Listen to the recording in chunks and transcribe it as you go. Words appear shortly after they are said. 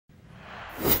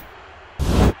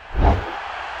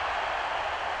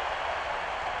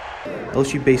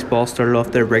LSU Baseball started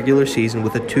off their regular season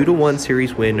with a 2-1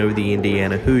 series win over the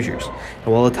Indiana Hoosiers. And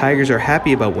while the Tigers are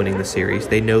happy about winning the series,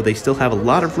 they know they still have a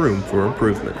lot of room for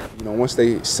improvement. Once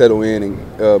they settle in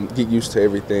and get used to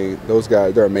everything, those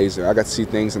guys, they're amazing. I got to see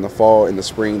things in the fall and the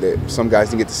spring that some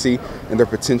guys didn't get to see, and their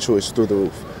potential is through the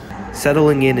roof.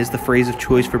 Settling in is the phrase of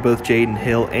choice for both Jaden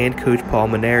Hill and Coach Paul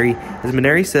Maneri, as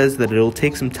Maneri says that it'll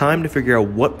take some time to figure out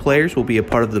what players will be a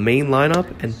part of the main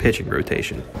lineup and pitching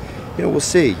rotation. We'll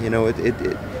see.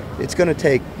 It's going to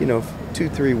take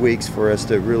 2-3 weeks for us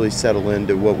to really settle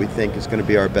into what we think is going to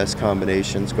be our best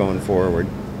combinations going forward.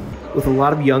 With a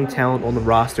lot of young talent on the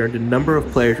roster and a number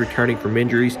of players returning from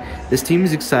injuries, this team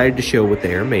is excited to show what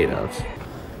they are made of.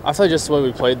 I feel like just the way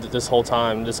we played this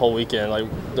whole weekend.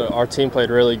 Our team played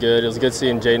really good. It was good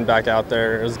seeing Jaden back out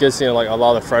there. It was good seeing a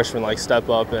lot of the freshmen step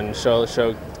up and show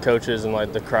coaches and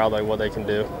the crowd what they can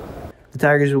do. The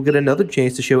Tigers will get another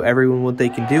chance to show everyone what they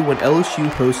can do when LSU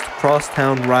hosts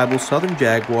crosstown rival Southern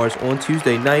Jaguars on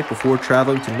Tuesday night before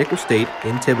traveling to Nickel State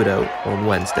in Thibodaux on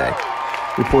Wednesday.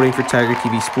 Reporting for Tiger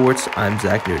TV Sports, I'm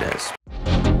Zach Nunez.